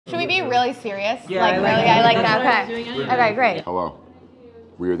Should we be really serious? Yeah, like, really? I like that. Okay. Anyway. Okay, great. Hello.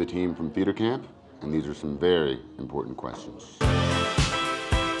 We are the team from Theater Camp, and these are some very important questions.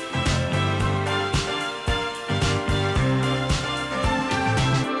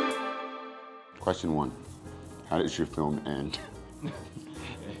 Question 1. How does your film end?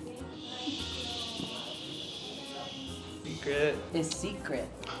 Secret. Is secret.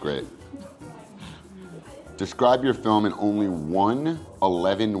 Great. Describe your film in only one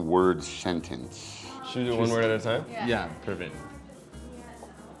 11-word sentence. Should we do it one word at a time? Yeah, perfect.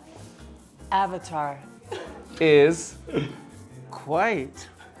 Avatar. Is Quite.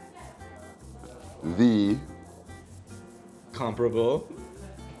 The Comparable.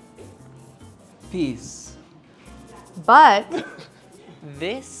 Peace. But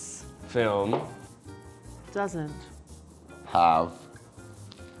This film Doesn't. have.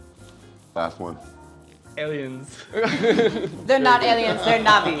 Last one. Aliens. they're not aliens, they're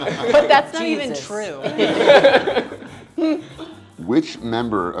Navi. but that's not even Jesus. true. Which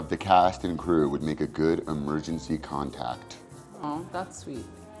member of the cast and crew would make a good emergency contact? Oh, that's sweet.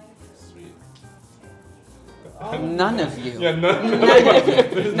 None of you. Yeah, None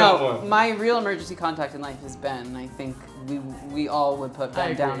of you. No, my real emergency contact in life is Ben, and I think we all would put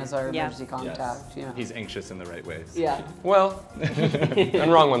Ben down as our emergency contact. Yeah. He's anxious in the right ways. Yeah. well,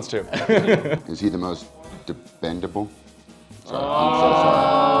 and wrong ones too. Is he the most dependable? Sorry, I'm so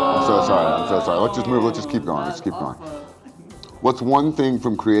sorry. I'm so sorry. I'm so sorry. Let's just move. Let's just keep going. Let's keep going. What's one thing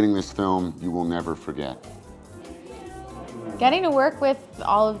from creating this film you will never forget? Getting to work with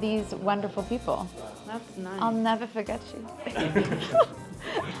all of these wonderful people. That's nice. I'll never forget you.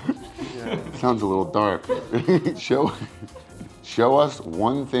 Sounds a little dark. Show us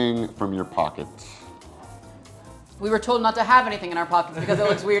one thing from your pockets. We were told not to have anything in our pockets because it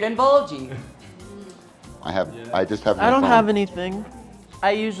looks weird and bulgy. I just have. I don't have anything.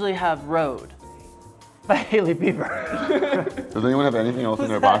 I usually have Road by Hailey Bieber. Does anyone have anything else in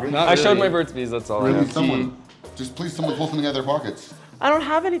their pockets? I showed my Burt's Bees, that's all I Really, have. someone someone pull something out of their pockets. I don't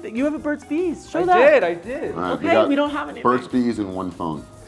have anything. You have a Burt's Bees. Show that. I did. All right, Okay, we don't have anything. Burt's Bees and one phone.